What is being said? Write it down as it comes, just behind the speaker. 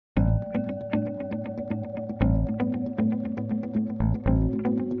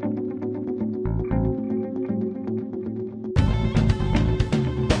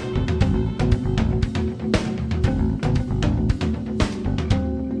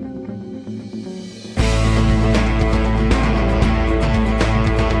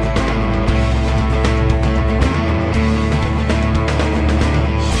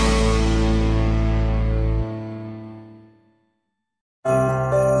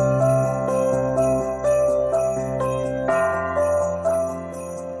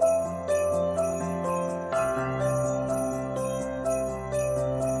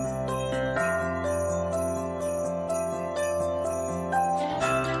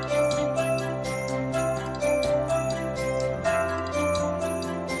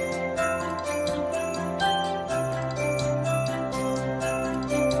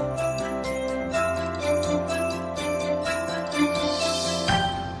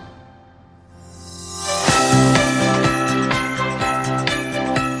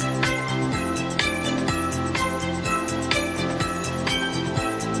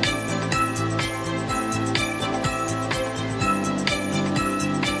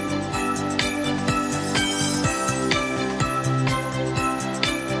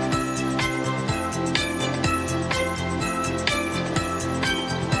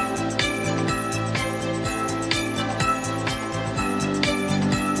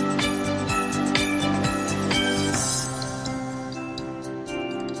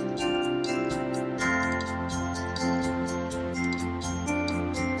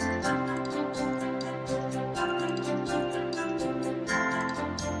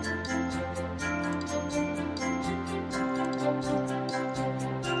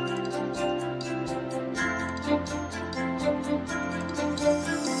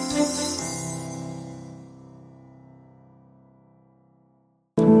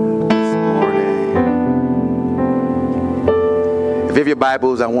you have your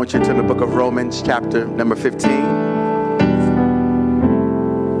Bibles, I want you to turn to the book of Romans, chapter number 15.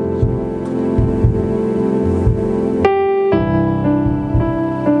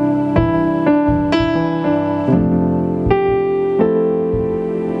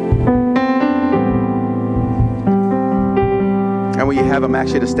 And when you have them,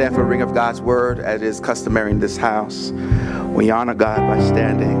 actually to stand for the reading of God's word, as is customary in this house. We honor God by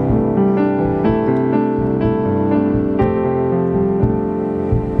standing.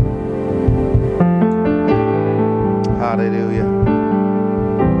 Hallelujah.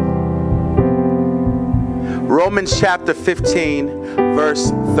 Romans chapter 15, verse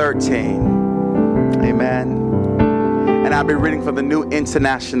 13. Amen. And I'll be reading from the New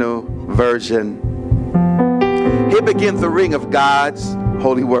International Version. Here begins the reading of God's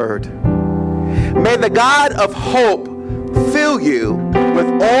holy word. May the God of hope fill you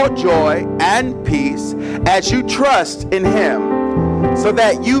with all joy and peace as you trust in him, so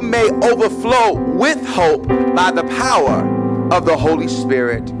that you may overflow with hope by the power of the Holy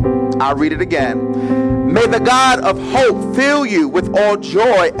Spirit. I'll read it again. May the God of hope fill you with all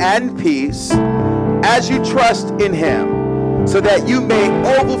joy and peace as you trust in him, so that you may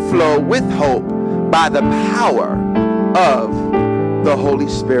overflow with hope by the power of the Holy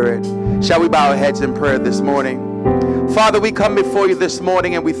Spirit. Shall we bow our heads in prayer this morning? Father, we come before you this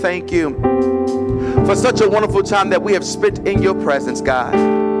morning and we thank you for such a wonderful time that we have spent in your presence, God.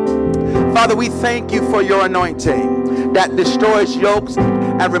 Father, we thank you for your anointing that destroys yokes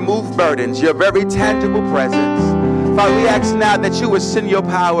and removes burdens, your very tangible presence. Father, we ask now that you would send your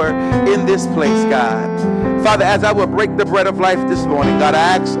power in this place, God. Father, as I will break the bread of life this morning, God,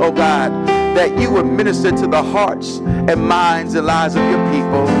 I ask, oh God, that you would minister to the hearts and minds and lives of your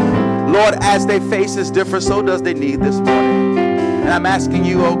people. Lord, as their faces differ, so does their need this morning. And I'm asking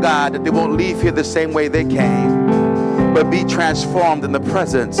you, oh God, that they won't leave here the same way they came, but be transformed in the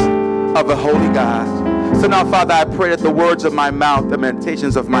presence of a holy God. So now, Father, I pray that the words of my mouth, the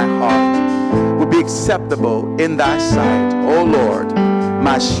meditations of my heart will be acceptable in thy sight, oh Lord,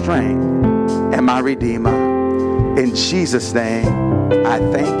 my strength and my Redeemer. In Jesus' name, I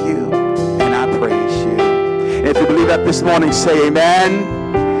thank you and I praise you. And if you believe that this morning, say amen.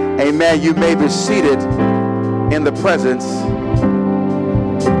 Amen. You may be seated in the presence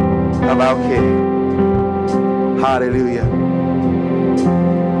of our King. Hallelujah.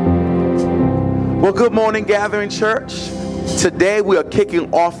 Well, good morning, Gathering Church. Today we are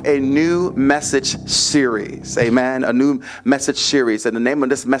kicking off a new message series. Amen. A new message series. And the name of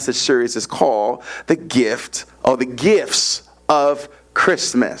this message series is called The Gift or the Gifts of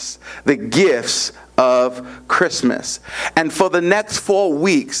Christmas. The Gifts of Christmas. And for the next 4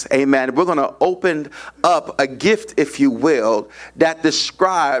 weeks, amen, we're going to open up a gift, if you will, that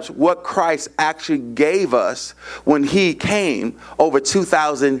describes what Christ actually gave us when he came over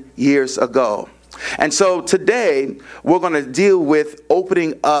 2,000 years ago. And so today we're going to deal with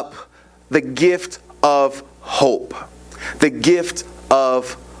opening up the gift of hope. The gift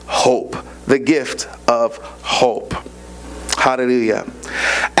of hope. The gift of hope. Hallelujah.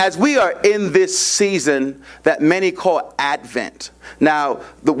 As we are in this season that many call Advent. Now,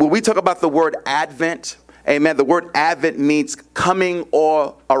 when we talk about the word Advent, amen, the word Advent means coming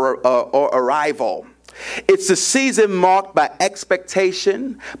or arrival. It's a season marked by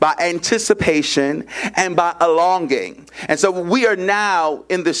expectation, by anticipation, and by a longing. And so we are now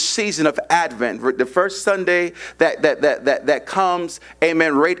in the season of Advent. The first Sunday that comes,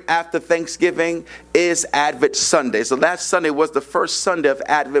 amen, right after Thanksgiving is Advent Sunday. So last Sunday was the first Sunday of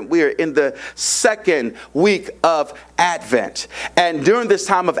Advent. We are in the second week of Advent. And during this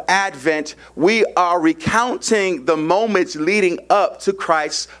time of Advent, we are recounting the moments leading up to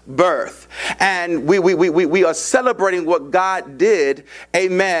Christ's birth. And we are celebrating what God did,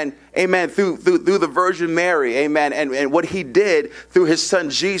 amen, through the Virgin Mary, amen, and what he did through his son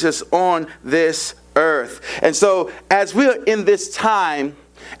Jesus on this earth. And so as we are in this time,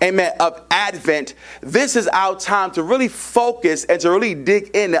 amen, of Advent, this is our time to really focus and to really dig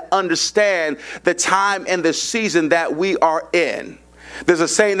in and understand the time and the season that we are in. There's a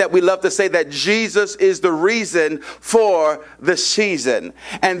saying that we love to say that Jesus is the reason for the season.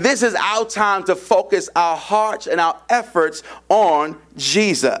 And this is our time to focus our hearts and our efforts on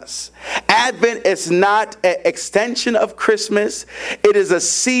Jesus. Advent is not an extension of Christmas. It is a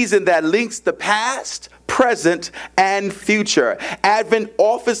season that links the past, present, and future. Advent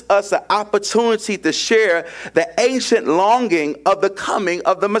offers us an opportunity to share the ancient longing of the coming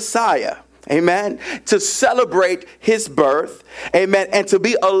of the Messiah. Amen. To celebrate his birth. Amen. And to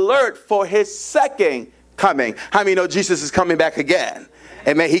be alert for his second coming. How many know Jesus is coming back again?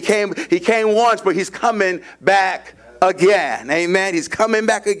 Amen. He came once, but he's coming back again. Amen. He's coming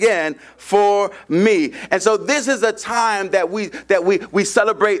back again for me. And so this is a time that we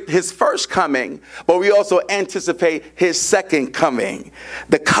celebrate his first coming, but we also anticipate his second coming.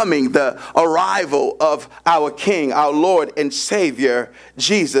 The arrival of our King, our Lord and Savior,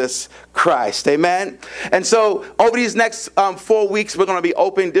 Jesus Christ. Amen. And so over these next 4 weeks, we're going to be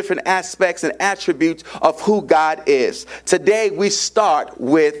opening different aspects and attributes of who God is. Today we start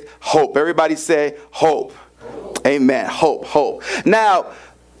with hope. Everybody say hope. Amen. Hope. Now,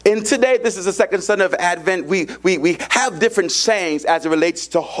 today, this is the second Sunday of Advent. We have different sayings as it relates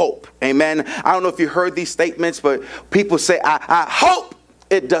to hope. Amen. I don't know if you heard these statements, but people say, I hope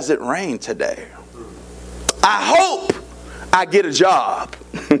it doesn't rain today. I hope I get a job.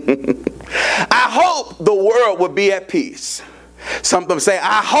 I hope the world will be at peace. Some of them say,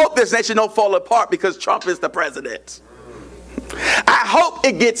 I hope this nation don't fall apart because Trump is the president. I hope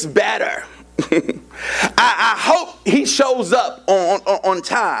it gets better. I hope he shows up on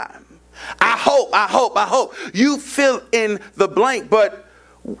time. I hope. You fill in the blank. But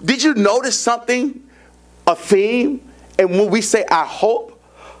did you notice something, a theme? And when we say I hope,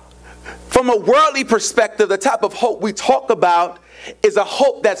 from a worldly perspective, the type of hope we talk about is a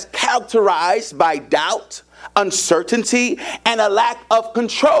hope that's characterized by doubt, uncertainty, and a lack of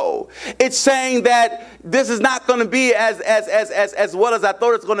control. It's saying that this is not going to be as well as I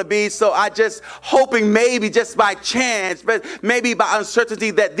thought it's going to be, so I just hoping maybe just by chance, but maybe by uncertainty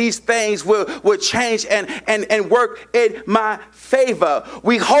that these things will change and work in my favor.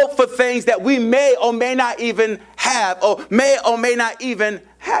 We hope for things that we may or may not even have, or may not even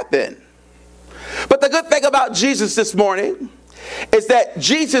happen. But the good thing about Jesus this morning is that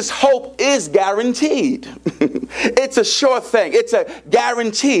Jesus' hope is guaranteed. It's a sure thing. It's a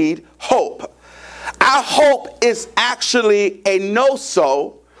guaranteed hope. Our hope is actually a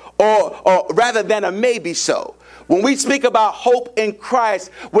no-so, or rather than a maybe-so. When we speak about hope in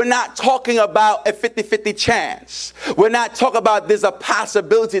Christ, we're not talking about a 50-50 chance. We're not talking about there's a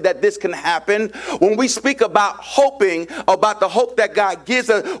possibility that this can happen. When we speak about hoping, about the hope that God gives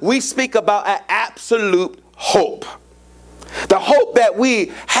us, we speak about an absolute hope. The hope that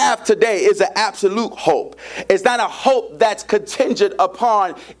we have today is an absolute hope. It's not a hope that's contingent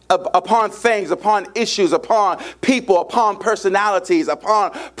upon things, upon issues, upon people, upon personalities,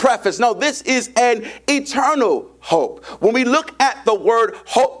 upon preference. No, this is an eternal hope. When we look at the word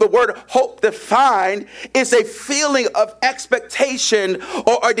hope defined is a feeling of expectation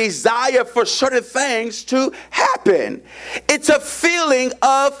or a desire for certain things to happen. It's a feeling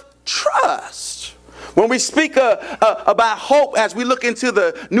of trust. When we speak about hope, as we look into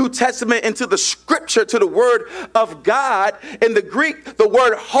the New Testament, into the scripture, to the word of God, in the Greek, the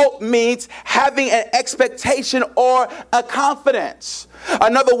word hope means having an expectation or a confidence.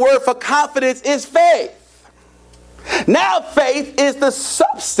 Another word for confidence is faith. Now, faith is the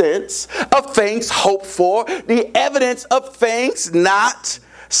substance of things hoped for, the evidence of things not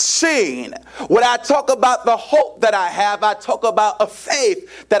seen. When I talk about the hope that I have, I talk about a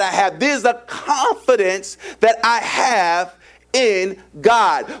faith that I have. There's a confidence that I have in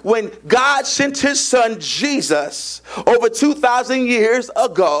God. When God sent his son Jesus over 2,000 years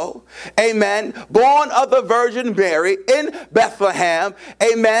ago, amen, born of the Virgin Mary in Bethlehem,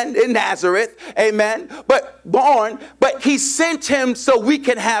 amen, in Nazareth, amen, but he sent him so we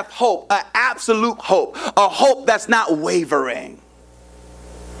can have hope, an absolute hope, a hope that's not wavering.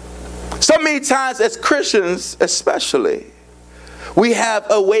 So many times as Christians especially, we have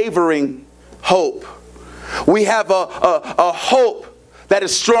a wavering hope. We have a hope that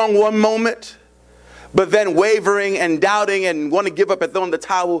is strong one moment, but then wavering and doubting and want to give up and throw in the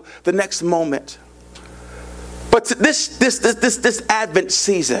towel the next moment. But this Advent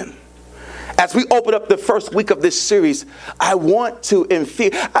season, as we open up the first week of this series, I want to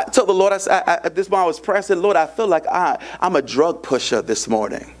I told the Lord, this morning I was praying, I said, Lord, I feel like I'm a drug pusher this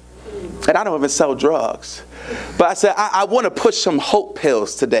morning. And I don't even sell drugs. But I said, I want to push some hope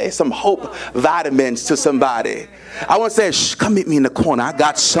pills today, some hope vitamins to somebody. I want to say, come meet me in the corner. I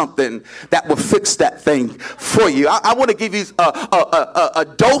got something that will fix that thing for you. I want to give you a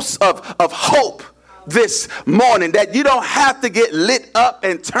dose of hope this morning, that you don't have to get lit up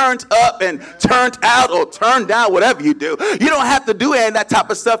and turned out or turned down, whatever you do. You don't have to do any of that type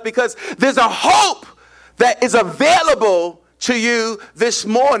of stuff, because there's a hope that is available to you this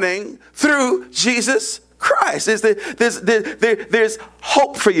morning through Jesus Christ. There's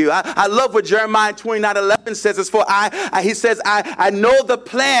hope for you. I love what Jeremiah 29:11 says. It's for he says, I know the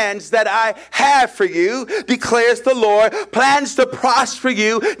plans that I have for you, declares the Lord. Plans to prosper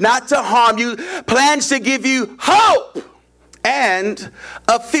you, not to harm you. Plans to give you hope and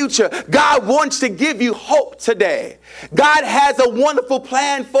a future. God wants to give you hope today. God has a wonderful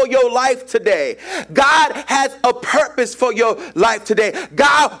plan for your life today. God has a purpose for your life today.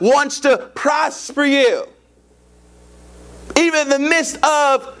 God wants to prosper you. Even in the midst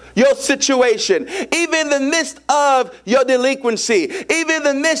of your situation, even in the midst of your delinquency, even in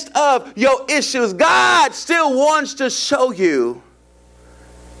the midst of your issues, God still wants to show you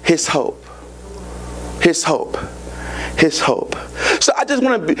his hope. His hope. His hope. So I just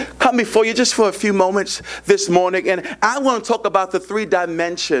want to come before you just for a few moments this morning, and I want to talk about the 3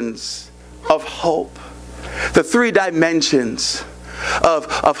 dimensions of hope. The 3 dimensions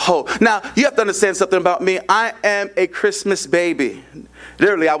of hope. Now, you have to understand something about me. I am a Christmas baby.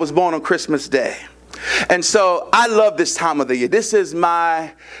 Literally, I was born on Christmas Day. And so I love this time of the year. This is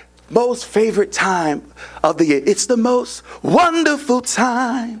my most favorite time of the year. It's the most wonderful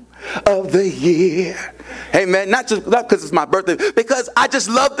time of the year. Amen. Not because it's my birthday, because I just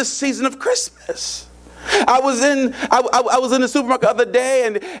love the season of Christmas. I was in the supermarket the other day,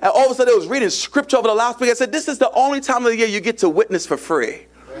 and all of a sudden I was reading scripture over the loudspeaker. I said, this is the only time of the year you get to witness for free.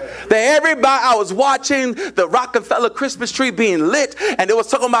 That everybody, I was watching the Rockefeller Christmas tree being lit, and it was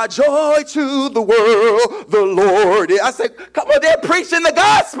talking about joy to the world, the Lord. I said, come on, they're preaching the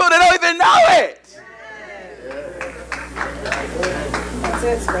gospel. They don't even know it.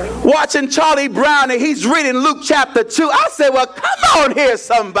 Watching Charlie Brown, and he's reading Luke chapter 2. I said, well, come on here,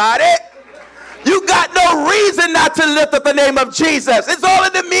 somebody. You got no reason not to lift up the name of Jesus. It's all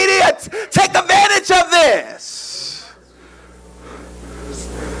in the media. Take advantage of this.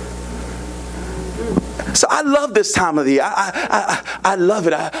 So I love this time of the year. I love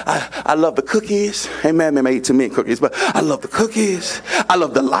it. I love the cookies. Amen. Maybe I eat too many cookies, but I love the cookies. I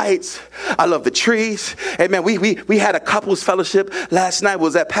love the lights. I love the trees. Amen. We had a couples fellowship last night. It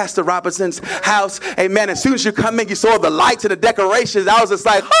was at Pastor Robinson's house. Amen. As soon as you come in, you saw the lights and the decorations. I was just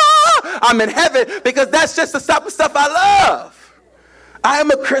like, I'm in heaven, because that's just the type of stuff I love. I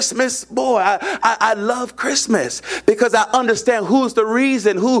am a Christmas boy. I love Christmas because I understand who's the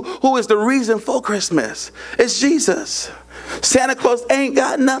reason, who is the reason for Christmas. It's Jesus. Santa Claus ain't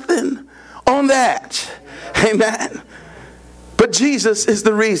got nothing on that. Amen. But Jesus is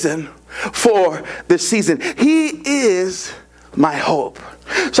the reason for this season. He is my hope.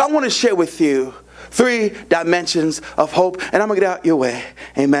 So I want to share with you 3 dimensions of hope, and I'm going to get out your way.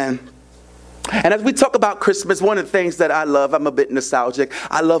 Amen. And as we talk about Christmas, one of the things that I love, I'm a bit nostalgic.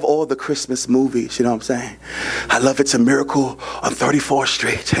 I love all the Christmas movies, you know what I'm saying? I love It's a Miracle on 34th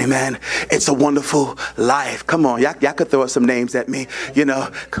Street, amen. It's a Wonderful Life. Come on, y'all could throw some names at me, you know.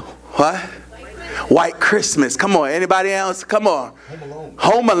 What? White Christmas. Come on, anybody else? Come on.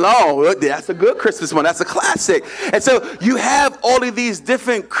 Home Alone. That's a good Christmas one. That's a classic. And so you have all of these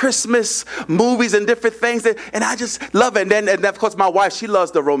different Christmas movies and different things, and I just love it. And of course, my wife, she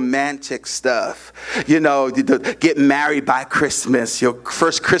loves the romantic stuff. You know, get married by Christmas, your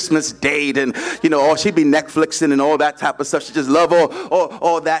first Christmas date, and you know, or she'd be Netflixing and all that type of stuff. She just love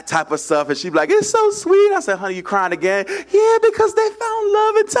all that type of stuff, and she'd be like, "It's so sweet." I said, "Honey, you crying again?" "Yeah, because they found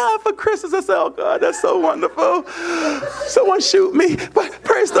love in time for Christmas." I said, "Oh God, that's so wonderful." Someone shoot me, but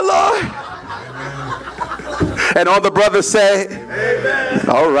praise the Lord. And all the brothers say, amen.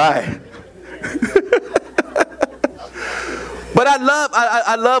 All right. But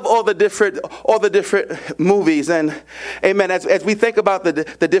I love all the different movies, and amen. As we think about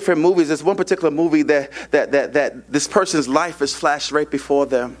the different movies, there's one particular movie that this person's life is flashed right before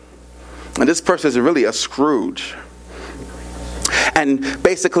them, and this person is really a Scrooge. And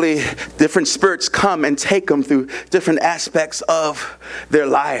basically, different spirits come and take them through different aspects of their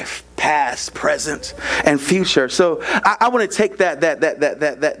life, past, present, and future. So I want to take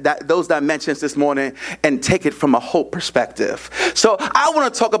those dimensions this morning and take it from a hope perspective. So I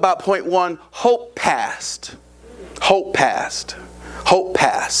want to talk about point 1, hope past. Hope past. Hope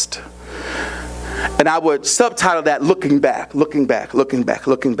past. And I would subtitle that, looking back, looking back, looking back,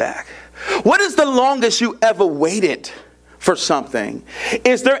 looking back. What is the longest you ever waited for something?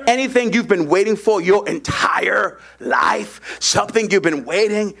 Is there anything you've been waiting for your entire life? Something you've been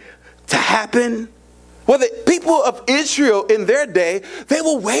waiting to happen? Well, the people of Israel in their day, they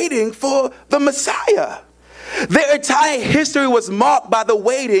were waiting for the Messiah. Their entire history was marked by the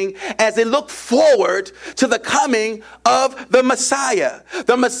waiting as they looked forward to the coming of the Messiah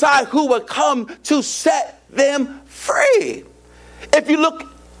who would come to set them free. If you look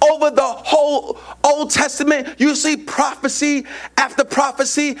over the whole Old Testament, you see prophecy after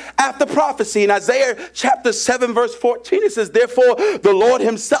prophecy after prophecy. In Isaiah chapter 7, verse 14, it says, therefore, the Lord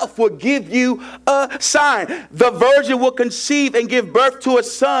himself will give you a sign. The virgin will conceive and give birth to a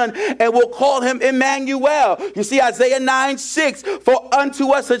son and will call him Emmanuel. You see Isaiah 9:6, for unto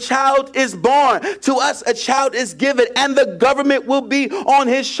us a child is born, to us a child is given, and the government will be on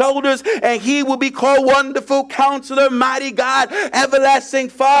his shoulders, and he will be called Wonderful Counselor, Mighty God, Everlasting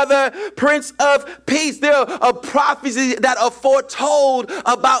Father, Prince of Peace. There are prophecies that are foretold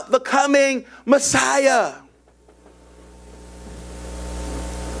about the coming Messiah.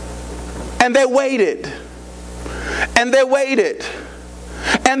 And they waited. And they waited.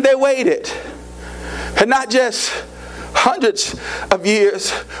 And they waited. And not just hundreds of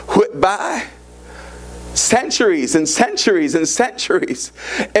years went by. Centuries and centuries and centuries.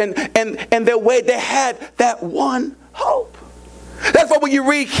 And they had that one hope. That's why when you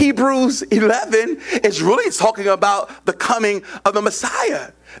read Hebrews 11, it's really talking about the coming of the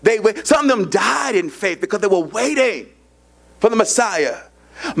Messiah. Some of them died in faith because they were waiting for the Messiah.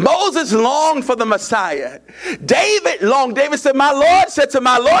 Moses longed for the Messiah. David longed. David said, my Lord said to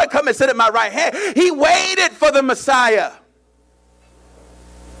my Lord, come and sit at my right hand. He waited for the Messiah.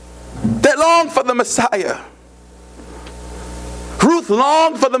 They longed for the Messiah. Ruth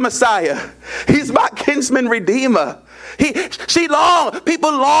longed for the Messiah. He's my kinsman redeemer. She longed.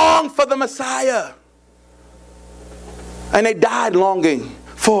 People longed for the Messiah. And they died longing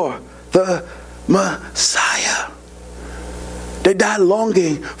for the Messiah. They died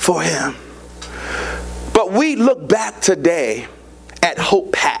longing for him. But we look back today at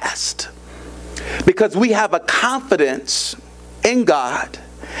hope past because we have a confidence in God.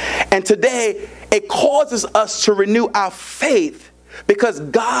 And today it causes us to renew our faith because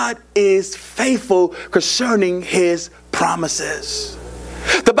God is faithful concerning his promises.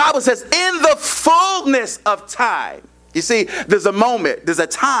 The Bible says in the fullness of time. You see, there's a moment, there's a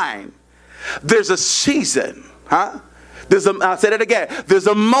time, there's a season, I'll say that again. There's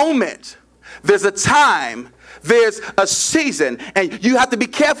a moment, there's a time, there's a season. And you have to be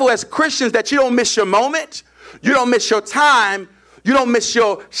careful as Christians that you don't miss your moment, you don't miss your time, you don't miss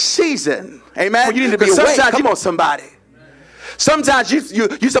your season. Amen? Well, you need to be awake. Come on, somebody. Sometimes you're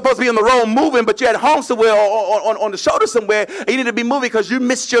supposed to be on the road moving, but you're at home somewhere or on the shoulder somewhere, and you need to be moving because you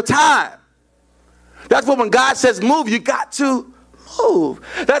missed your time. That's what when God says move, you got to move.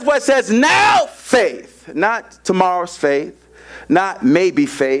 That's why it says now faith, not tomorrow's faith, not maybe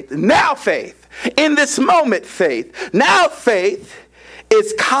faith, now faith. In this moment faith. Now faith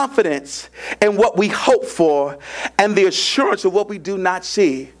is confidence in what we hope for and the assurance of what we do not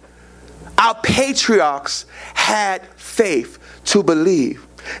see. Our patriarchs had faith to believe.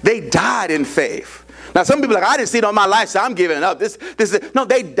 They died in faith. Now some people are like, I didn't see it on my life, so I'm giving up. No,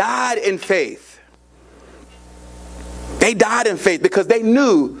 they died in faith. They died in faith because they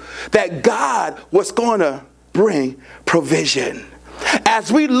knew that God was going to bring provision.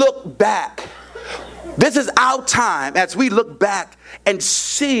 As we look back, this is our time as we look back and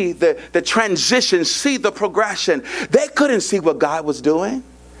see the transition, see the progression. They couldn't see what God was doing.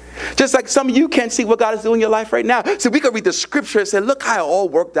 Just like some of you can't see what God is doing in your life right now. So we could read the scripture and say, look how it all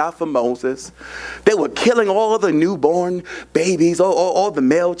worked out for Moses. They were killing all the newborn babies, all the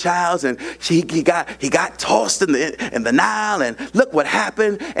male childs, and he got tossed in the Nile, and look what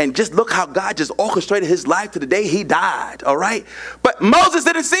happened, and just look how God just orchestrated his life to the day he died, all right? But Moses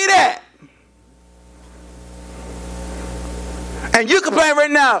didn't see that. And you complain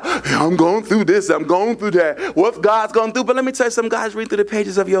right now, I'm going through this, I'm going through that. What God's going through? But let me tell you something, guys, read through the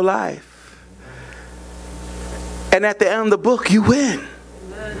pages of your life. And at the end of the book, you win.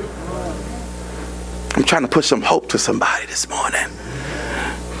 I'm trying to push some hope to somebody this morning.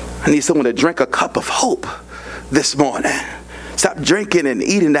 I need someone to drink a cup of hope this morning. Stop drinking and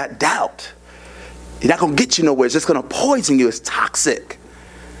eating that doubt. It's not going to get you nowhere. It's just going to poison you. It's toxic.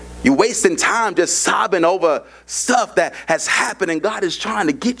 You're wasting time just sobbing over stuff that has happened, and God is trying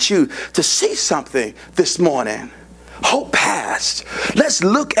to get you to see something this morning. Hope past. Let's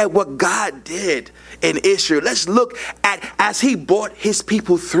look at what God did in Israel. Let's look at as he brought his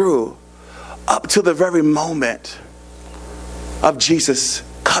people through up to the very moment of Jesus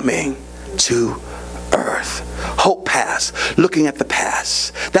coming to earth. Hope past, looking at the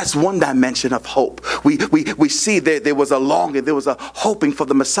past. That's one dimension of hope. We see there was a longing, there was a hoping for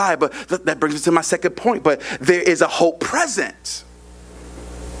the Messiah, but that brings me to my second point. But there is a hope present.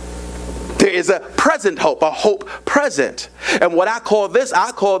 There is a present hope, a hope present. And what I call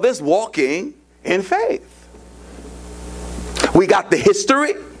this walking in faith. We got the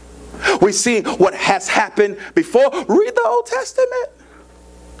history. We see what has happened before. Read the Old Testament.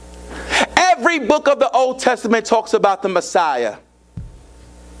 Every book of the Old Testament talks about the Messiah.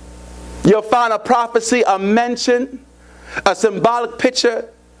 You'll find a prophecy, a mention, a symbolic picture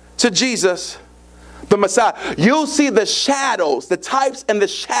to Jesus, the Messiah. You'll see the shadows, the types and the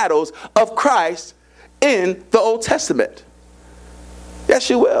shadows of Christ in the Old Testament. Yes,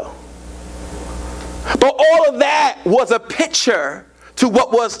 you will. But all of that was a picture to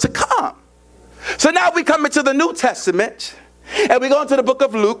what was to come. So now we come into the New Testament, and we go into the book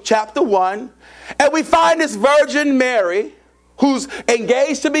of Luke, chapter 1, and we find this Virgin Mary, who's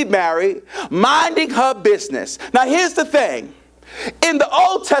engaged to be married, minding her business. Now here's the thing. In the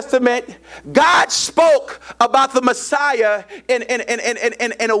Old Testament, God spoke about the Messiah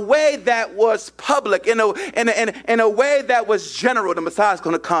in a way that was public, in a way that was general. The Messiah is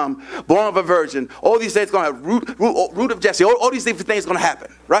going to come, born of a virgin. All these things are going to have root of Jesse. All these different things are going to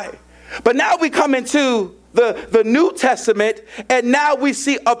happen, right? But now we come into the New Testament, and now we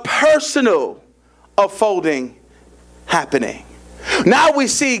see a personal unfolding happening. Now we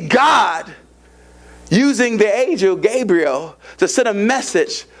see God using the angel Gabriel to send a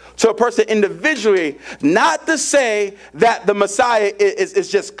message to a person individually, not to say that the Messiah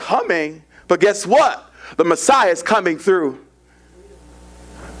is just coming, but guess what? The Messiah is coming through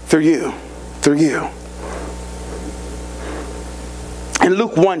you. In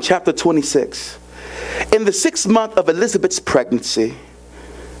Luke 1, chapter 26, in the 6th month of Elizabeth's pregnancy,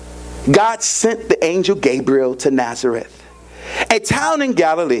 God sent the angel Gabriel to Nazareth, a town in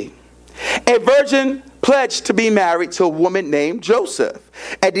Galilee. A virgin pledged to be married to a woman named Joseph,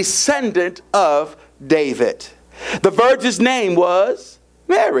 a descendant of David. The virgin's name was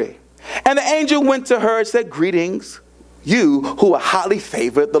Mary. And the angel went to her and said, "Greetings, you who are highly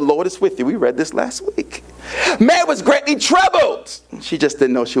favored. The Lord is with you." We read this last week. Mary was greatly troubled. She just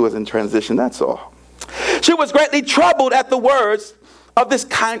didn't know she was in transition, that's all. She was greatly troubled at the words of this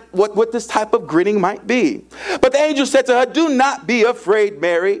kind, what this type of greeting might be. But the angel said to her, "Do not be afraid,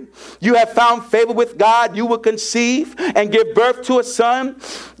 Mary. You have found favor with God. You will conceive and give birth to a son.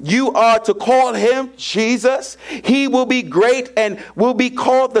 You are to call him Jesus. He will be great and will be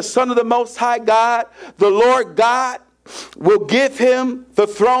called the Son of the Most High God. The Lord God will give him the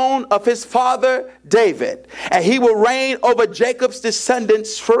throne of his father David, and he will reign over Jacob's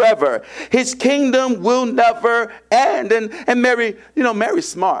descendants forever. His kingdom will never end." And Mary, Mary's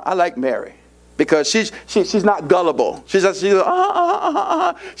smart. I like Mary because she's not gullible. She said,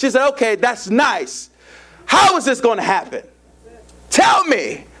 "Okay, that's nice. How is this going to happen? Tell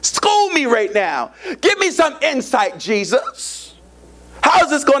me. School me right now. Give me some insight, Jesus. How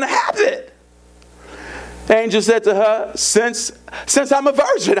is this going to happen?" The angel said to her, since I'm a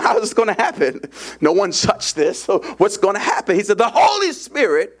virgin, how is this going to happen? No one touched this, so what's going to happen? He said, "The Holy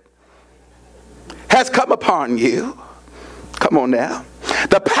Spirit has come upon you." Come on now.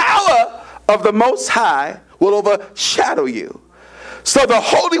 "The power of the Most High will overshadow you. So the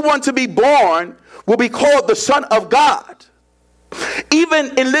Holy One to be born will be called the Son of God.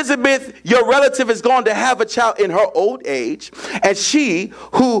 Even Elizabeth, your relative, is going to have a child in her old age, and she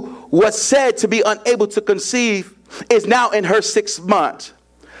who was said to be unable to conceive is now in her 6th month.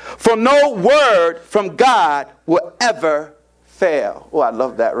 For no word from God will ever fail." Oh, I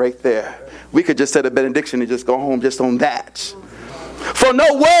love that right there. We could just say the benediction and just go home just on that. For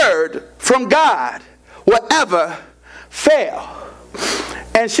no word from God will ever fail.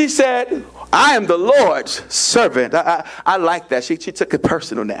 And she said, "I am the Lord's servant." I like that. She took it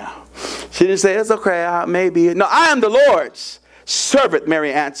personal now. She didn't say, "It's okay, maybe." No, "I am the Lord's servant,"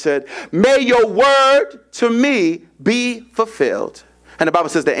 Mary answered. "May your word to me be fulfilled." And the Bible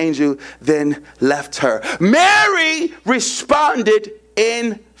says the angel then left her. Mary responded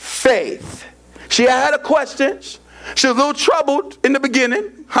in faith. She had a question. She was a little troubled in the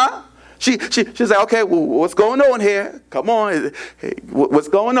beginning, She's like, "Okay, well, what's going on here? Come on, what's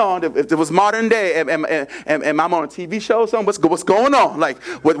going on? If it was modern day, am I on a TV show or something? What's going on? Like,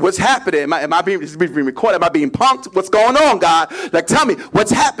 what's happening? Am I being recorded? Am I being punked? What's going on, God? Like, tell me, what's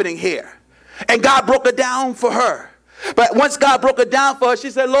happening here?" And God broke it down for her. But once God broke it down for her,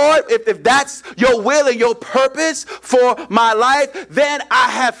 she said, "Lord, if that's your will and your purpose for my life, then I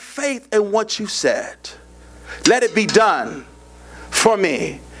have faith in what you said. Let it be done for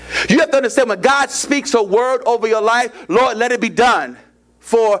me." You have to understand, when God speaks a word over your life, "Lord, let it be done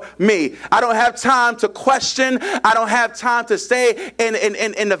for me." I don't have time to question. I don't have time to stay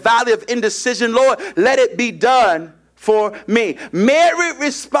in the valley of indecision. "Lord, let it be done for me." Mary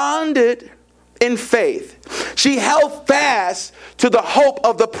responded in faith. She held fast to the hope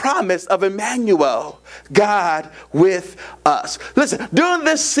of the promise of Emmanuel, God with us. Listen, during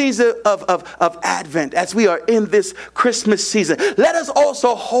this season of Advent, as we are in this Christmas season, let us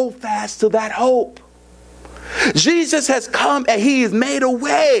also hold fast to that hope. Jesus has come and he has made a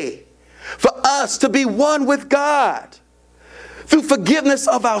way for us to be one with God through forgiveness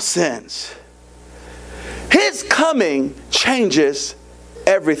of our sins. His coming changes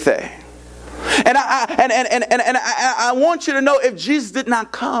everything. And I want you to know, if Jesus did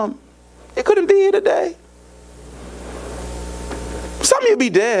not come, he couldn't be here today. Some of you be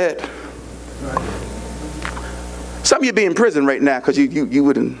dead. Some of you be in prison right now because you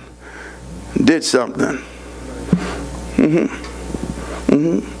wouldn't did something.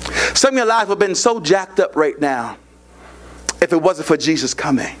 Some of your lives would have been so jacked up right now if it wasn't for Jesus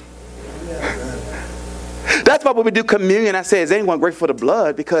coming. That's why when we do communion, I say, is anyone grateful for the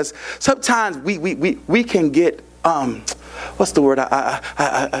blood? Because sometimes we can get, what's the word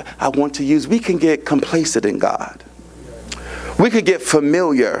I want to use? We can get complacent in God. We could get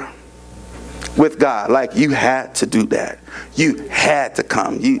familiar with God. Like, you had to do that. You had to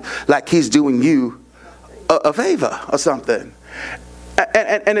come. Like he's doing you a favor or something.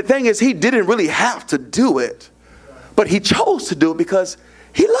 And the thing is, he didn't really have to do it, but he chose to do it because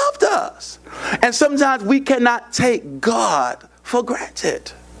he loved us. And sometimes we cannot take God for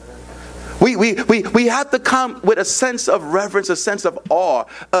granted. We have to come with a sense of reverence, a sense of awe,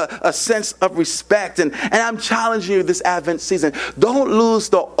 a sense of respect. And I'm challenging you this Advent season. Don't lose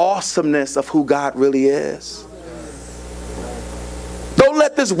the awesomeness of who God really is. Don't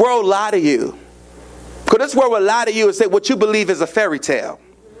let this world lie to you. Because this world will lie to you and say what you believe is a fairy tale.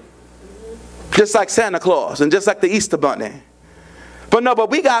 Just like Santa Claus and just like the Easter Bunny. But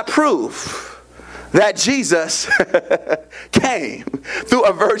we got proof that Jesus came through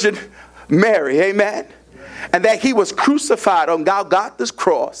a Virgin Mary, amen? And that he was crucified on Golgotha's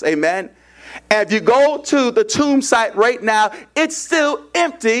cross, amen? And if you go to the tomb site right now, it's still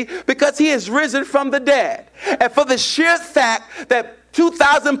empty because he is risen from the dead. And for the sheer fact that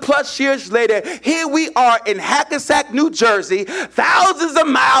 2,000 plus years later, here we are in Hackensack, New Jersey, thousands of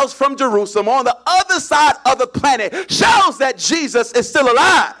miles from Jerusalem, on the other side of the planet, shows that Jesus is still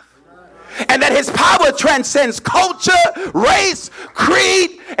alive. And that his power transcends culture, race,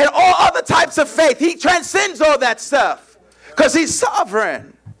 creed, and all other types of faith. He transcends all that stuff because he's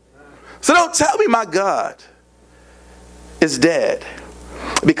sovereign. So don't tell me my God is dead,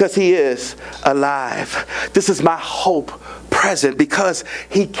 because he is alive. This is my hope present, because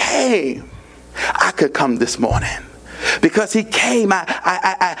he came. I could come this morning. Because he came,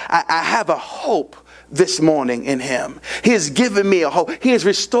 I have a hope this morning in him. He has given me a hope. He has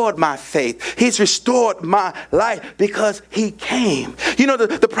restored my faith. He's restored my life because he came.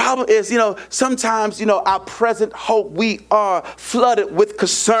 The problem is, sometimes, our present hope, we are flooded with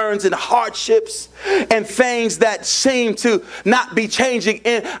concerns and hardships and things that seem to not be changing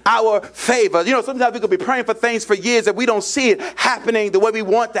in our favor. Sometimes we could be praying for things for years and we don't see it happening the way we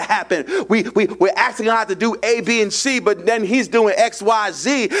want to happen. We're asking God to do A, B, and C, but then he's doing X, Y,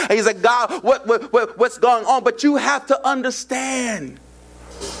 Z. And he's like, God, what's going on? But you have to understand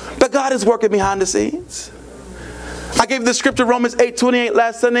that God is working behind the scenes. I gave the scripture, Romans 8:28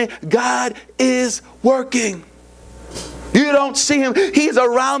 last Sunday. God is working. You don't see him. He's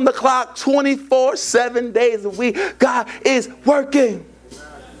around the clock 24, 7 days a week. God is working.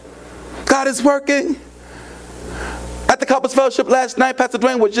 God is working. At the Couples Fellowship last night, Pastor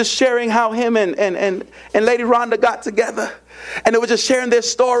Dwayne was just sharing how him and Lady Rhonda got together. And they were just sharing their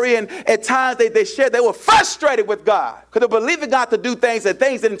story. And at times they shared they were frustrated with God, because they were believing God to do things, and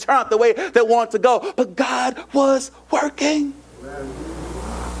things didn't turn out the way they wanted to go. But God was working.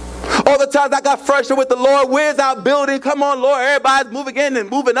 All the times I got frustrated with the Lord. Where's our building? Come on, Lord. Everybody's moving in and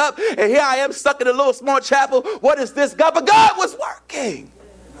moving up. And here I am stuck in a little small chapel. What is this, God? But God was working.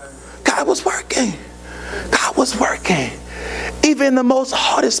 God was working. God was working. Even in the most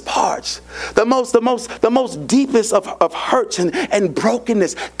hardest parts, the most deepest of hurts and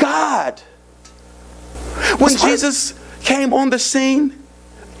brokenness, God. When Jesus came on the scene,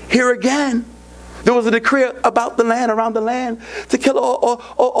 here again, there was a decree about the land, around the land, to kill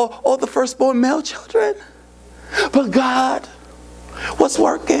all the firstborn male children. But God was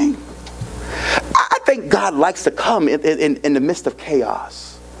working. I think God likes to come in the midst of chaos.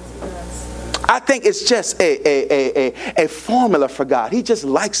 I think it's just a formula for God. He just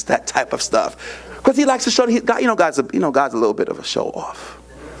likes that type of stuff, because he likes to show God. God's a little bit of a show off.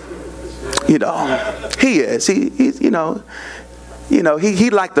 He is. He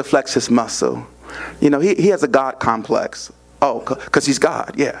liked to flex his muscle. He has a God complex. Oh, because he's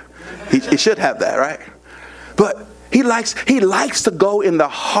God. Yeah. He should have that, right? But he likes to go in the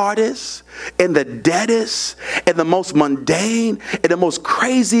hardest, in the deadest, in the most mundane, in the most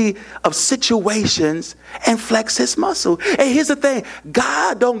crazy of situations and flex his muscle. And here's the thing.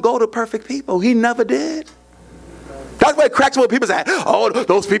 God don't go to perfect people. He never did. That's why it cracks when people say, oh,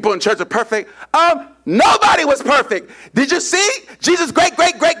 those people in church are perfect. Nobody was perfect. Did you see? Jesus'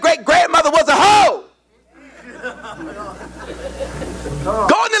 great-great-great-great-grandmother was a hoe.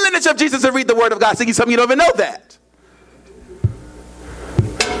 Go in the lineage of Jesus and read the word of God. See, some of you don't even know that.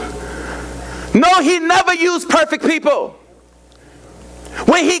 No, he never used perfect people.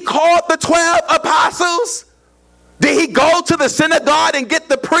 When he called the 12 apostles, did he go to the synagogue and get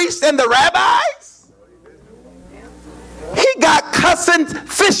the priests and the rabbis? He got cussing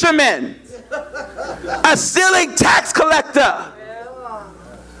fishermen, a stealing tax collector,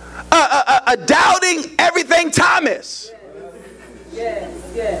 a doubting everything Thomas,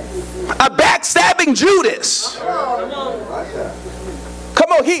 a backstabbing Judas.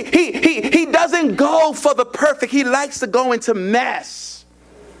 Come on, he doesn't go for the perfect. He likes to go into mess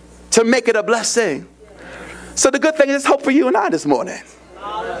to make it a blessing. So the good thing is hope for you and I this morning.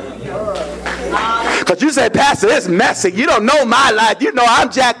 Because you say, Pastor, it's messy. You don't know my life. You know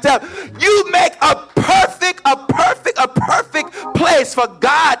I'm jacked up. You make a perfect place for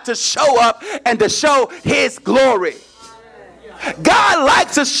God to show up and to show his glory. God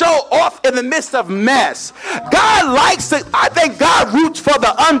likes to show off in the midst of mess. God likes to, I think God roots for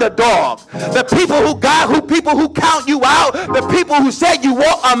the underdog. The people who count you out, the people who said you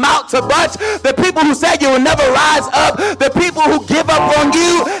won't amount to much, the people who said you will never rise up, the people who give up on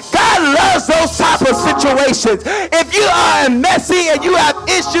you. God loves those type of situations. If you are messy and you have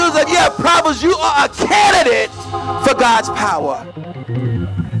issues and you have problems, you are a candidate for God's power.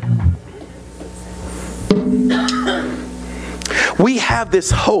 We have this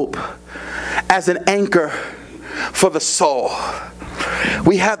hope as an anchor for the soul.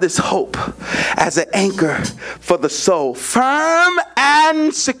 We have this hope as an anchor for the soul, firm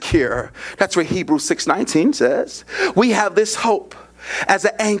and secure. That's what Hebrews 6:19 says. We have this hope as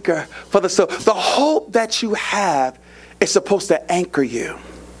an anchor for the soul. The hope that you have is supposed to anchor you.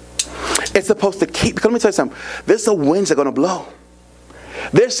 It's supposed to keep. Let me tell you something. There's some winds that are going to blow.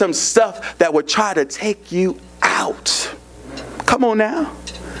 There's some stuff that would try to take you out. Come on now.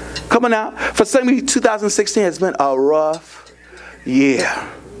 Come on now. For some of you, 2016 has been a rough year.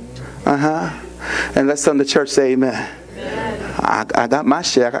 And let some of the church say amen. I got my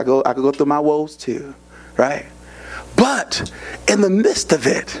share. I could go through my woes too. Right? But in the midst of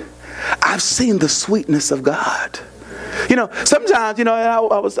it, I've seen the sweetness of God. You know, sometimes, you know,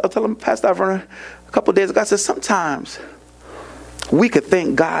 I was telling Pastor Ivern a couple of days ago, I said, sometimes we could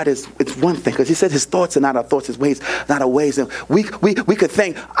think God it's one thing, because he said his thoughts are not our thoughts, his ways not our ways. And we could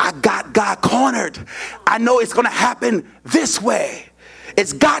think, I got God cornered. I know it's going to happen this way.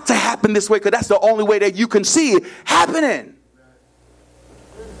 It's got to happen this way, because that's the only way that you can see it happening.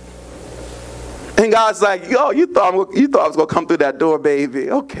 And God's like, yo, you thought I was going to come through that door, baby.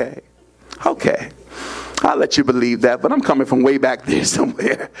 Okay. I'll let you believe that, but I'm coming from way back there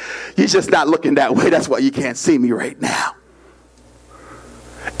somewhere. You're just not looking that way. That's why you can't see me right now.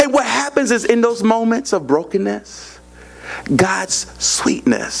 And what happens is, in those moments of brokenness, God's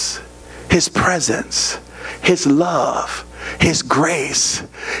sweetness, his presence, his love, his grace,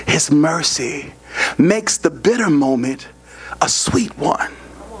 his mercy makes the bitter moment a sweet one.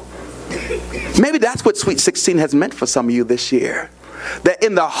 Maybe that's what Sweet 16 has meant for some of you this year. That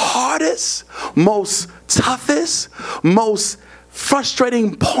in the hardest, most toughest, most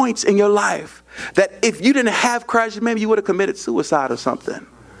frustrating points in your life, that if you didn't have Christ, maybe you would have committed suicide or something.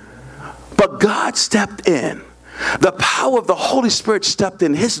 But God stepped in. The power of the Holy Spirit stepped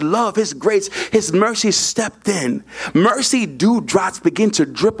in. His love, his grace, his mercy stepped in. Mercy dewdrops begin to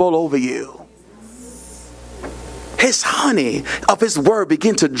drip all over you. His honey of his word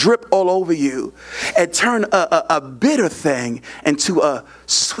begin to drip all over you and turn a bitter thing into a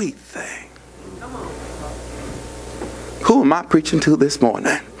sweet thing. Who am I preaching to this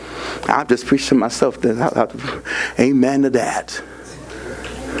morning? I'm just preaching to myself. Amen to that.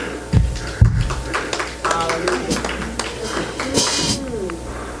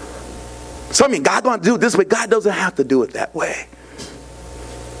 So I mean, God wants to do it this way. God doesn't have to do it that way.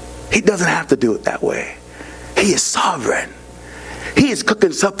 He doesn't have to do it that way. He is sovereign. He is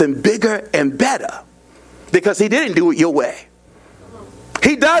cooking something bigger and better because he didn't do it your way.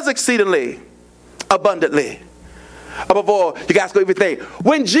 He does exceedingly abundantly above all you guys could even think.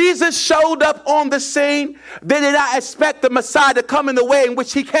 When Jesus showed up on the scene, they did not expect the Messiah to come in the way in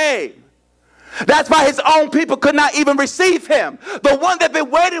which he came. That's why his own people could not even receive him. The one they've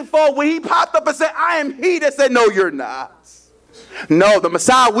been waiting for, when he popped up and said, I am he, they said, no, you're not. No, the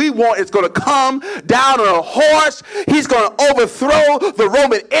Messiah we want is going to come down on a horse. He's going to overthrow the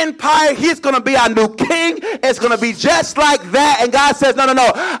Roman Empire. He's going to be our new king. It's going to be just like that. And God says, no.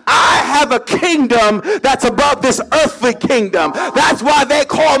 I have a kingdom that's above this earthly kingdom. That's why they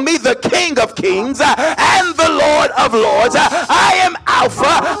call me the King of Kings and the Lord of Lords. I am Alpha.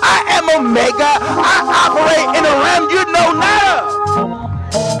 I am Omega. I operate in a realm you know not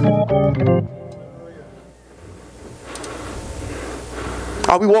of.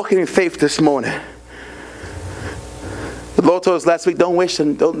 Are we walking in faith this morning? The Lord told us last week, don't waste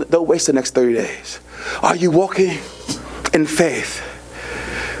the next 30 days. Are you walking in faith?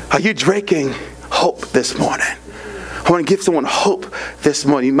 Are you drinking hope this morning? I want to give someone hope this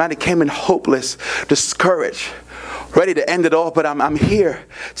morning. You might have came in hopeless, discouraged, ready to end it all, but I'm here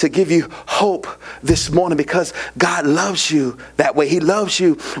to give you hope this morning because God loves you that way. He loves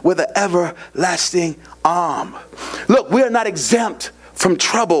you with an everlasting arm. Look, we are not exempt from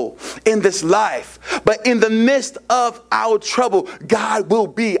trouble in this life, but in the midst of our trouble, God will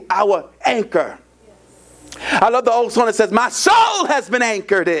be our anchor. I love the old song that says, my soul has been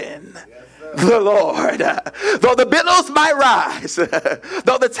anchored in the Lord. Though the billows might rise,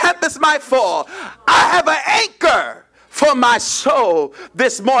 though the tempest might fall, I have an anchor for my soul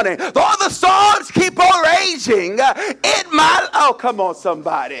this morning. Though the storms keep on raging in my, oh, come on,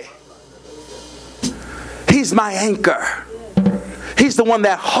 somebody. He's my anchor. He's the one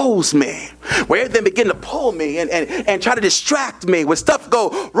that holds me. Where everything begin to pull me and try to distract me. When stuff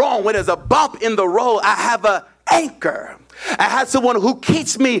go wrong, when there's a bump in the road, I have an anchor. I have someone who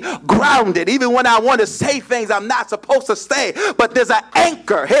keeps me grounded. Even when I want to say things I'm not supposed to say. But there's an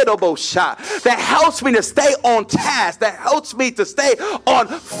anchor, shot, that helps me to stay on task. That helps me to stay on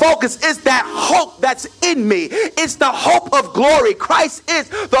focus. It's that hope that's in me. It's the hope of glory. Christ is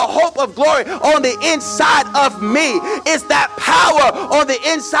the hope of glory on the inside of me. It's that power on the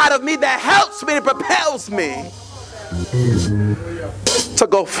inside of me that helps me and propels me to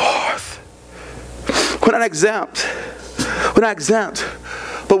go forth. We're not exempt. We're not exempt,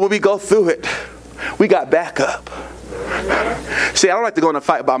 but when we go through it, we got backup. See, I don't like to go in a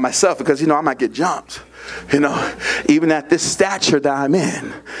fight by myself because, I might get jumped. Even at this stature that I'm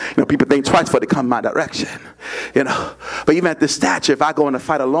in, people think twice before they come my direction. But even at this stature, if I go in a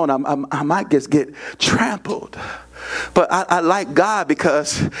fight alone, I might just get trampled. But I like God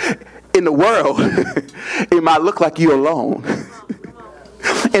because in the world, it might look like you're alone.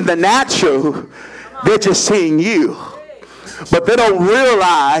 In the natural, they're just seeing you. But they don't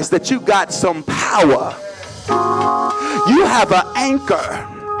realize that you got some power. You have an anchor.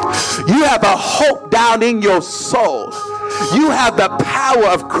 You have a hope down in your soul. You have the power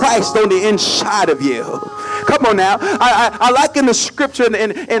of Christ on the inside of you. Come on now. I like in the scripture in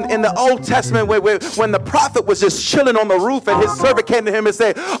the Old Testament where when the prophet was just chilling on the roof and his servant came to him and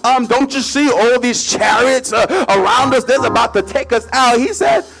said, don't you see all these chariots around us? They're about to take us out. He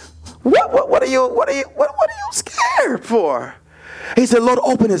said, What are you scared for? He said, Lord,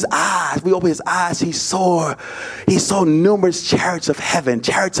 open his eyes. We opened his eyes. He saw numerous chariots of heaven,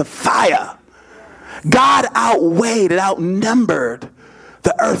 chariots of fire. God outweighed and outnumbered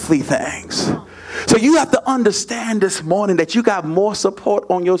the earthly things. So you have to understand this morning that you got more support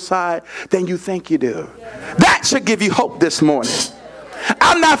on your side than you think you do. That should give you hope this morning.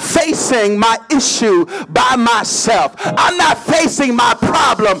 I'm not facing my issue by myself. I'm not facing my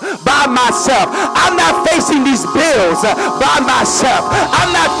problem by myself. I'm not facing these bills by myself.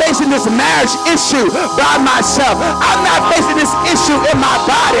 I'm not facing this marriage issue by myself. I'm not facing this issue in my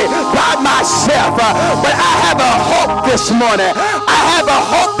body by myself. But I have a hope this morning. I have a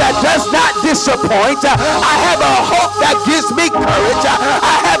hope that does not disappoint. I have a hope that gives me courage.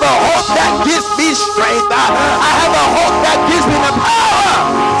 I have a hope that gives me strength. I have a hope that gives me the power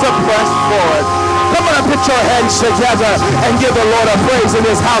to press forward. Come on and put your hands together and give the Lord a praise in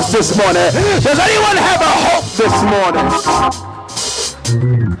this house this morning. Does anyone have a hope this morning?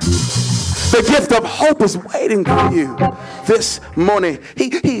 The gift of hope is waiting for you this morning.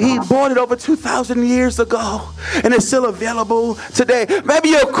 He bought it over 2,000 years ago and it's still available today. Maybe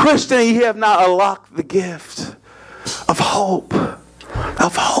you're a Christian and you have not unlocked the gift of hope.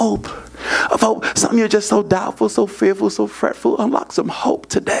 Of hope. Of hope. Some of you are just so doubtful, so fearful, so fretful. Unlock some hope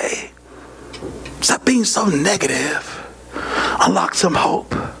today. Stop being so negative. Unlock some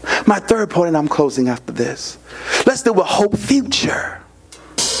hope. My third point, and I'm closing after this. Let's do a hope future.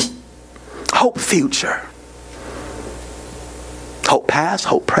 Hope future. Hope past,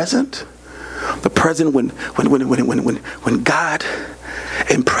 hope present. The present when God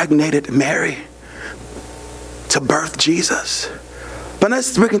impregnated Mary to birth Jesus. But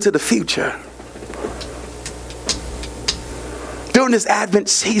let's look into the future. During this Advent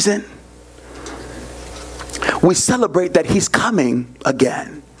season, we celebrate that he's coming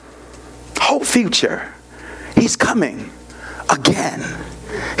again. Whole future. He's coming again.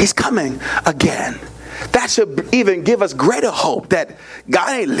 He's coming again. That should even give us greater hope that God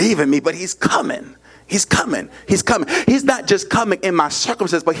ain't leaving me, but he's coming. He's coming. He's coming. He's not just coming in my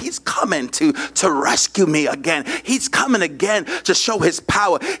circumstances, but he's coming to rescue me again. He's coming again to show his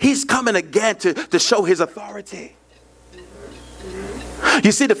power. He's coming again to show his authority.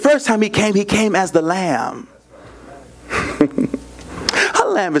 You see, the first time he came as the lamb. A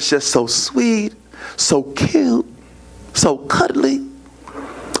lamb is just so sweet, so cute, so cuddly.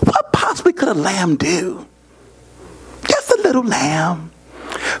 What possibly could a lamb do? Just a little lamb.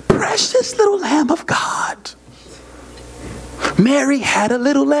 Precious little lamb of God. Mary had a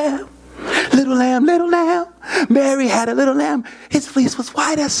little lamb. Little lamb, little lamb. Mary had a little lamb. His fleece was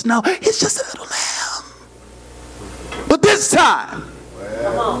white as snow. It's just a little lamb. But this time,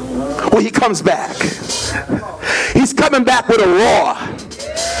 when he comes back, he's coming back with a roar.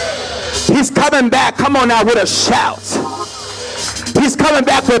 He's coming back, come on now, with a shout. He's coming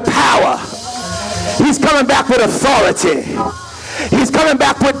back with power. He's coming back with authority. He's coming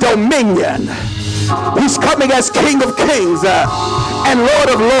back with dominion. He's coming as King of Kings and Lord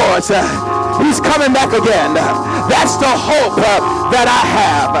of Lords. He's coming back again. That's the hope that I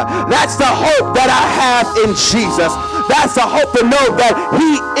have. That's the hope that I have in Jesus. That's the hope to know that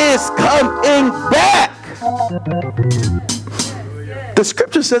he is coming back. The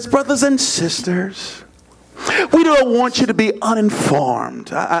scripture says, brothers and sisters, we don't want you to be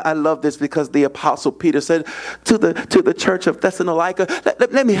uninformed. I love this because the Apostle Peter said to the church of Thessalonica,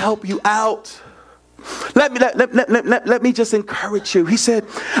 let me help you out. Let me just encourage you. He said,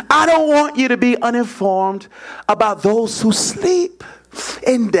 I don't want you to be uninformed about those who sleep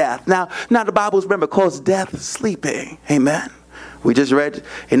in death. Now the Bible, remember, calls death sleeping. Amen. We just read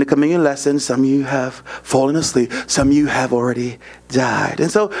in the communion lesson, some of you have fallen asleep. Some of you have already died. And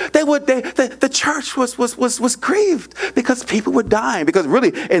so the church was grieved because people were dying. Because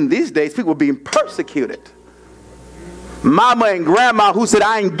really, in these days, people were being persecuted. Mama and grandma who said,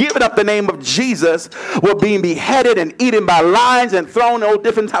 I ain't giving up the name of Jesus, were being beheaded and eaten by lions and thrown all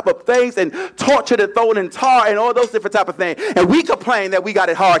different type of things and tortured and thrown in tar and all those different type of things. And we complain that we got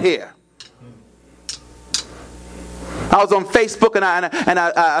it hard here. I was on Facebook and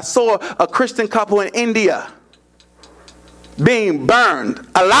I saw a Christian couple in India being burned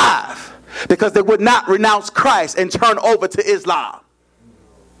alive because they would not renounce Christ and turn over to Islam.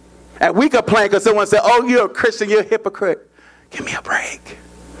 And we complain because someone said, oh, you're a Christian, you're a hypocrite. Give me a break.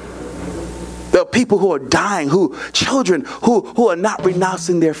 There are people who are dying, children who are not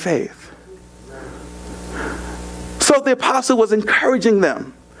renouncing their faith. So the apostle was encouraging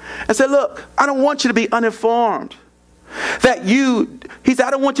them and said, look, I don't want you to be uninformed. He said,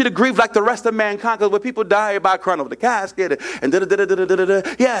 I don't want you to grieve like the rest of mankind, because when people die, everybody crying over the casket and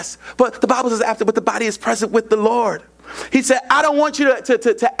da-da-da-da-da-da-da. Yes, but the Bible says but the body is present with the Lord. He said, I don't want you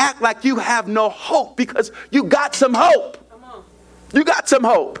to act like you have no hope, because you got some hope. You got some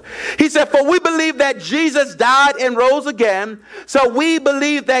hope. He said, for we believe that Jesus died and rose again. So we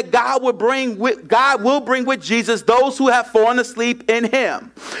believe that God will bring with Jesus those who have fallen asleep in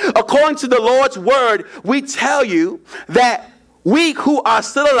him. According to the Lord's word, we tell you that we who are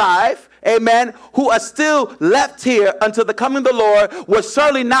still alive, amen, who are still left here until the coming of the Lord, will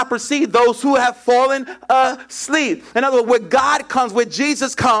certainly not precede those who have fallen asleep. In other words, where God comes, where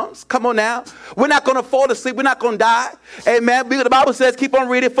Jesus comes, come on now, we're not going to fall asleep, we're not going to die, amen. Because the Bible says, keep on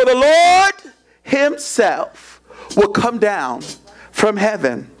reading, for the Lord himself will come down from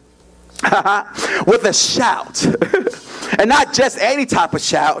heaven with a shout. And not just any type of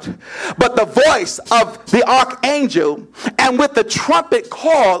shout, but the voice of the archangel, and with the trumpet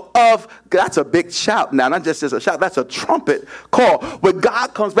call of, that's a big shout now, not just a shout, that's a trumpet call. When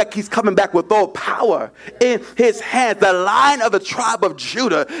God comes back, he's coming back with all power in his hand. The Lion of the tribe of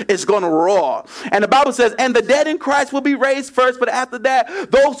Judah is going to roar. And the Bible says, and the dead in Christ will be raised first, but after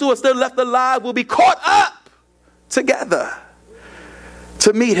that, those who are still left alive will be caught up together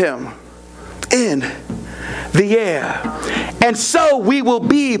to meet him in the air. And so we will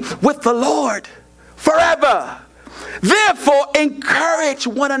be with the Lord forever. Therefore, encourage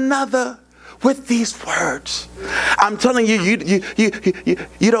one another with these words. I'm telling you,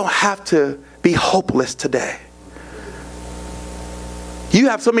 you don't have to be hopeless today. You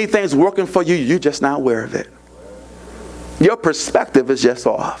have so many things working for you, you're just not aware of it. Your perspective is just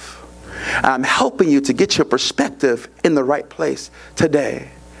off. I'm helping you to get your perspective in the right place today.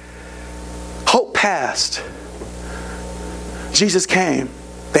 Hope passed. Jesus came.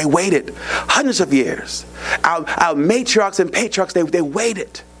 They waited hundreds of years. Our matriarchs and patriarchs, they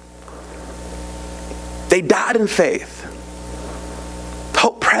waited. They died in faith.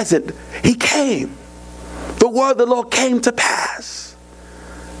 Hope present. He came. The word of the Lord came to pass.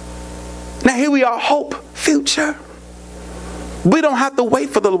 Now here we are, hope future. We don't have to wait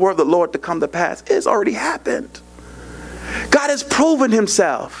for the word of the Lord to come to pass. It's already happened. God has proven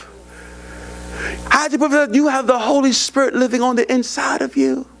himself. How do you prove that? You have the Holy Spirit living on the inside of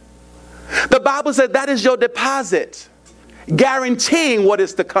you. The Bible says that is your deposit, guaranteeing what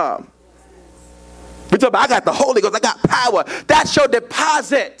is to come. We talk about, I got the Holy Ghost, I got power. That's your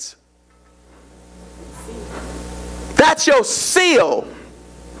deposit. That's your seal.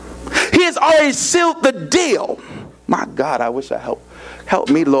 He has already sealed the deal. My God, I wish I help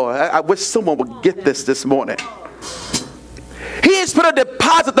me, Lord. I wish someone would get this morning. He has put a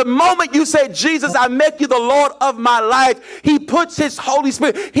deposit. The moment you say, Jesus, I make you the Lord of my life, he puts his Holy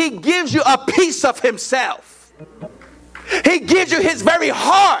Spirit. He gives you a piece of himself. He gives you his very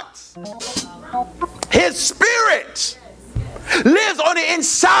heart. His spirit lives on the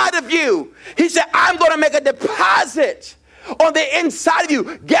inside of you. He said, I'm going to make a deposit on the inside of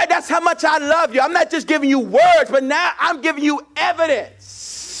you. Yeah, that's how much I love you. I'm not just giving you words, but now I'm giving you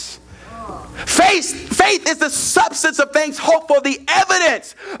evidence. Faith is the substance of things hoped for, the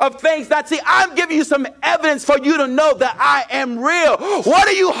evidence of things not seen. I'm giving you some evidence for you to know that I am real. What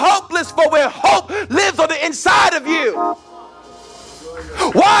are you hopeless for where hope lives on the inside of you?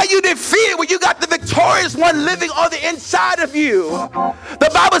 Why are you defeated when you got the victorious one living on the inside of you? The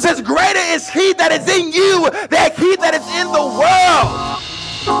Bible says, greater is he that is in you than he that is in the world.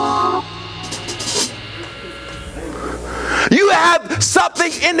 You have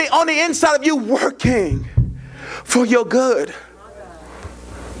something on the inside of you working for your good.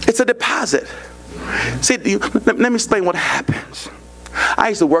 It's a deposit. See, let me explain what happens. I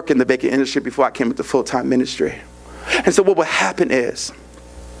used to work in the baking industry before I came into full-time ministry. And so what will happen is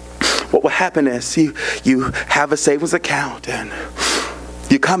you have a savings account and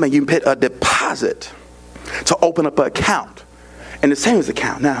you come and you put a deposit to open up an account in the savings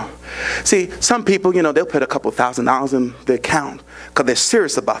account. Now, see, some people, they'll put a couple $1,000s in the account because they're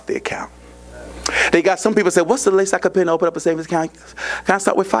serious about the account. They got some people say, what's the least I could pay to open up a savings account? Can I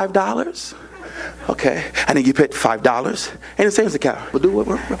start with $5? Okay. And then you put $5 in the savings account. We'll do what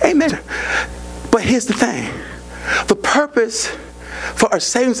amen. But here's the thing. The purpose for a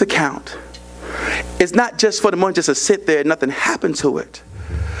savings account is not just for the money just to sit there and nothing happen to it.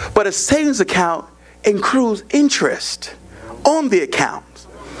 But a savings account accrues interest on the account.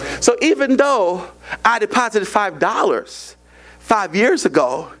 So even though I deposited $5 5 years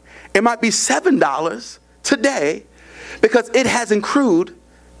ago, it might be $7 today because it has accrued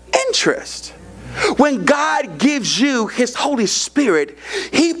interest. When God gives you his Holy Spirit,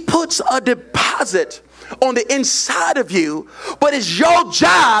 he puts a deposit on the inside of you, but it's your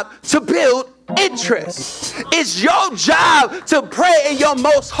job to build interest. It's your job to pray in your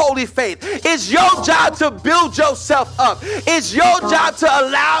most holy faith. It's your job to build yourself up. It's your job to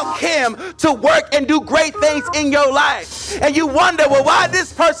allow him to work and do great things in your life. And you wonder, well, why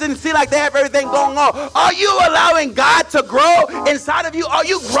this person seem like they have everything going on? Are you allowing God to grow inside of you? Are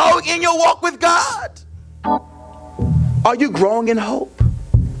you growing in your walk with God? Are you growing in hope?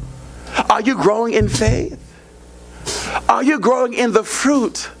 Are you growing in faith? Are you growing in the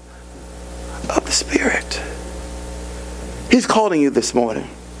fruit of the Spirit? He's calling you this morning.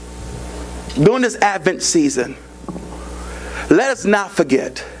 During this Advent season, let us not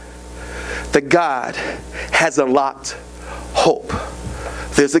forget that God has unlocked hope.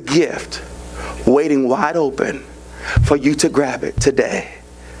 There's a gift waiting wide open for you to grab it today.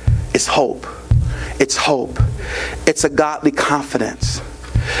 It's hope. It's hope. It's a godly confidence.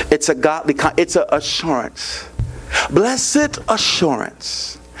 It's an assurance. Blessed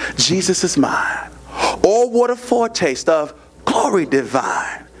assurance, Jesus is mine. Or what a foretaste of glory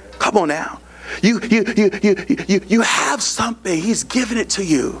divine. Come on now. You have something. He's given it to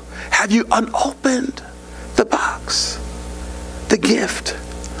you. Have you unopened the box? The gift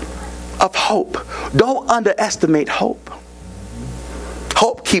of hope. Don't underestimate hope.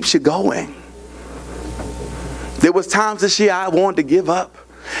 Hope keeps you going. There was times this year I wanted to give up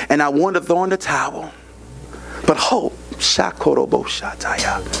and I wanted to throw in the towel. But hope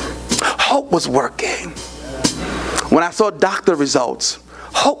was working. When I saw doctor results,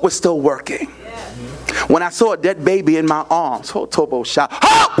 hope was still working. When I saw a dead baby in my arms, hope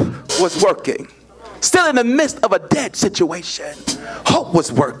was working. Still in the midst of a dead situation, hope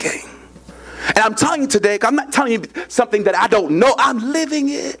was working. And I'm telling you today, I'm not telling you something that I don't know. I'm living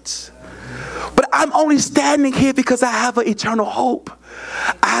it. But I'm only standing here because I have an eternal hope.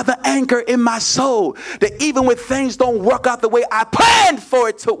 I have an anchor in my soul that even when things don't work out the way I planned for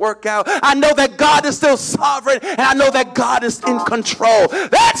it to work out, I know that God is still sovereign and I know that God is in control.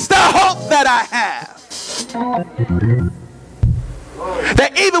 That's the hope that I have.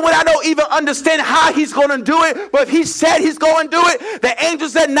 That even when I don't even understand how he's going to do it, but if he said he's going to do it, the angel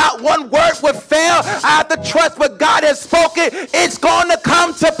said not one word would fail. I have to trust what God has spoken. It's going to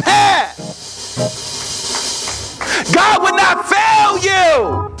come to pass. God would not fail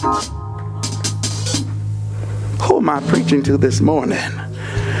you. Who am I preaching to this morning?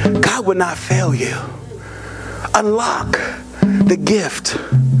 God would not fail you. Unlock the gift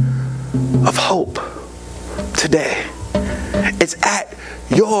of hope today. It's at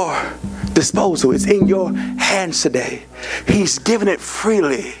your disposal. It's in your hands today. He's given it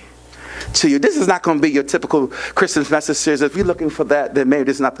freely to you. This is not going to be your typical Christmas message series. If you're looking for that, then maybe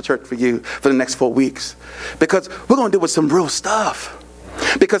this is not the church for you for the next 4 weeks. Because we're going to deal with some real stuff.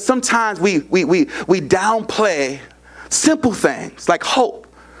 Because sometimes we downplay simple things like hope,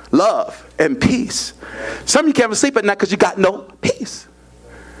 love, and peace. Some of you can't even sleep at night because you got no peace.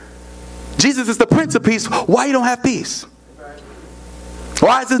 Jesus is the Prince of Peace. Why you don't have peace?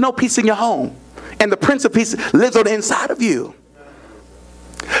 Why is there no peace in your home? And the Prince of Peace lives on the inside of you.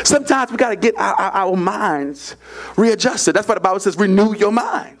 Sometimes we got to get our minds readjusted. That's why the Bible says renew your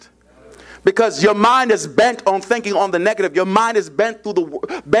mind. Because your mind is bent on thinking on the negative. Your mind is bent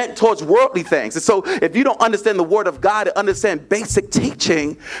towards worldly things. And so if you don't understand the Word of God and understand basic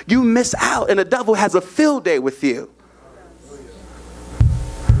teaching, you miss out. And the devil has a field day with you.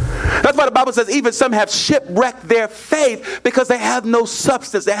 That's why the Bible says even some have shipwrecked their faith because they have no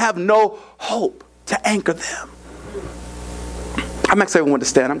substance. They have no hope to anchor them. I'm asking everyone to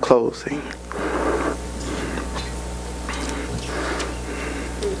stand. I'm closing.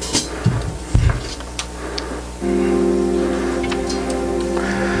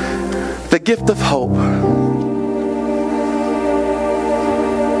 The gift of hope.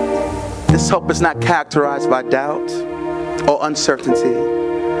 This hope is not characterized by doubt or uncertainty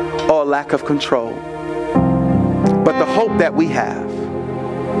or lack of control. But the hope that we have,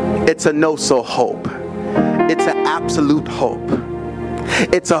 it's a no-so hope. It's an absolute hope.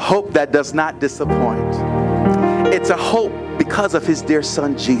 It's a hope that does not disappoint. It's a hope because of his dear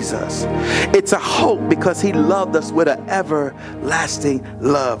son Jesus. It's a hope because he loved us with an everlasting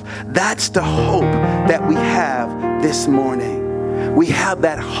love. That's the hope that we have this morning. We have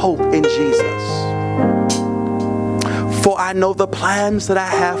that hope in Jesus. For I know the plans that I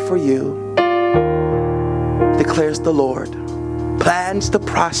have for you, declares the Lord. Plans to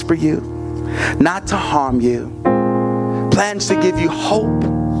prosper you, not to harm you. Plans to give you hope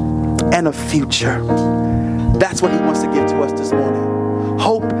and a future. That's what he wants to give to us this morning.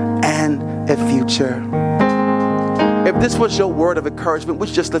 Hope and a future. If this was your word of encouragement, would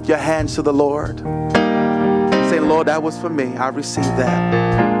you just lift your hands to the Lord? Say, Lord, that was for me. I received that.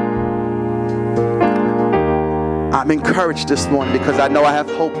 I'm encouraged this morning because I know I have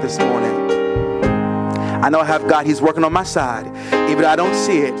hope this morning. I know I have God. He's working on my side. Even though I don't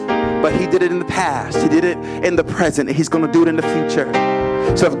see it, but he did it in the past. He did it in the present, and he's going to do it in the future.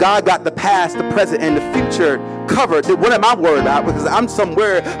 So if God got the past, the present, and the future covered, then what am I worried about? Because I'm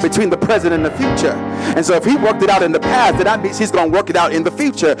somewhere between the present and the future. And so if he worked it out in the past, then that means he's going to work it out in the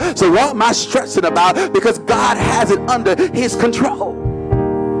future. So what am I stressing about? Because God has it under his control.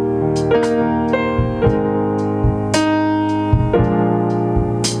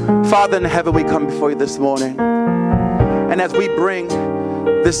 Father in heaven, we come before you this morning. And as we bring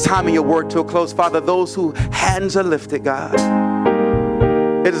this time in your word to a close, Father, those whose hands are lifted, God,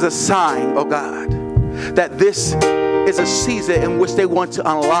 it is a sign, oh God, that this is a season in which they want to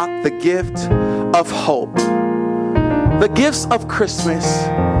unlock the gift of hope. The gifts of Christmas,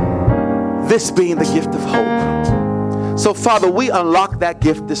 this being the gift of hope. So Father, we unlock that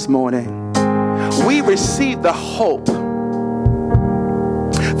gift this morning. We receive the hope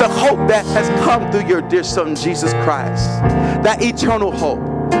that has come through your dear son, Jesus Christ, that eternal hope.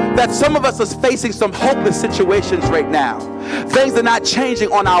 That some of us are facing some hopeless situations right now. Things are not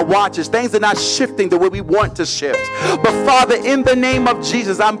changing on our watches. Things are not shifting the way we want to shift. But Father, in the name of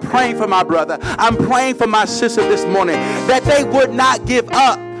Jesus, I'm praying for my brother. I'm praying for my sister this morning that they would not give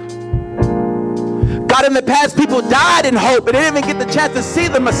up. God, in the past, people died in hope and they didn't even get the chance to see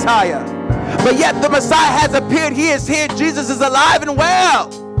the Messiah. But yet the Messiah has appeared. He is here. Jesus is alive and well.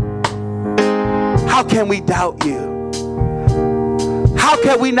 How can we doubt you? How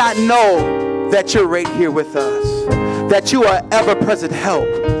can we not know that you're right here with us? That you are ever-present help,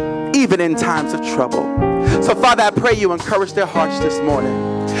 even in times of trouble. So, Father, I pray you encourage their hearts this morning.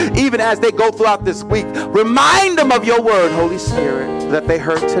 Even as they go throughout this week, remind them of your word, Holy Spirit, that they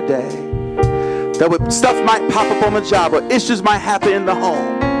heard today. That stuff might pop up on the job, or issues might happen in the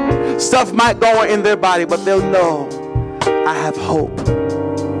home. Stuff might go on in their body, but they'll know, I have hope.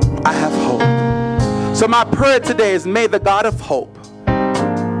 I have hope. So my prayer today is, may the God of hope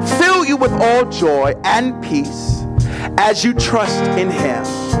fill you with all joy and peace as you trust in him,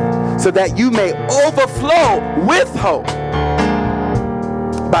 so that you may overflow with hope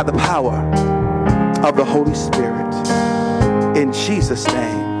by the power of the Holy Spirit. In Jesus'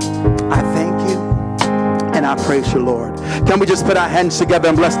 name, I thank you and I praise you, Lord. Can we just put our hands together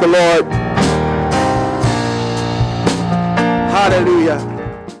and bless the Lord? Hallelujah.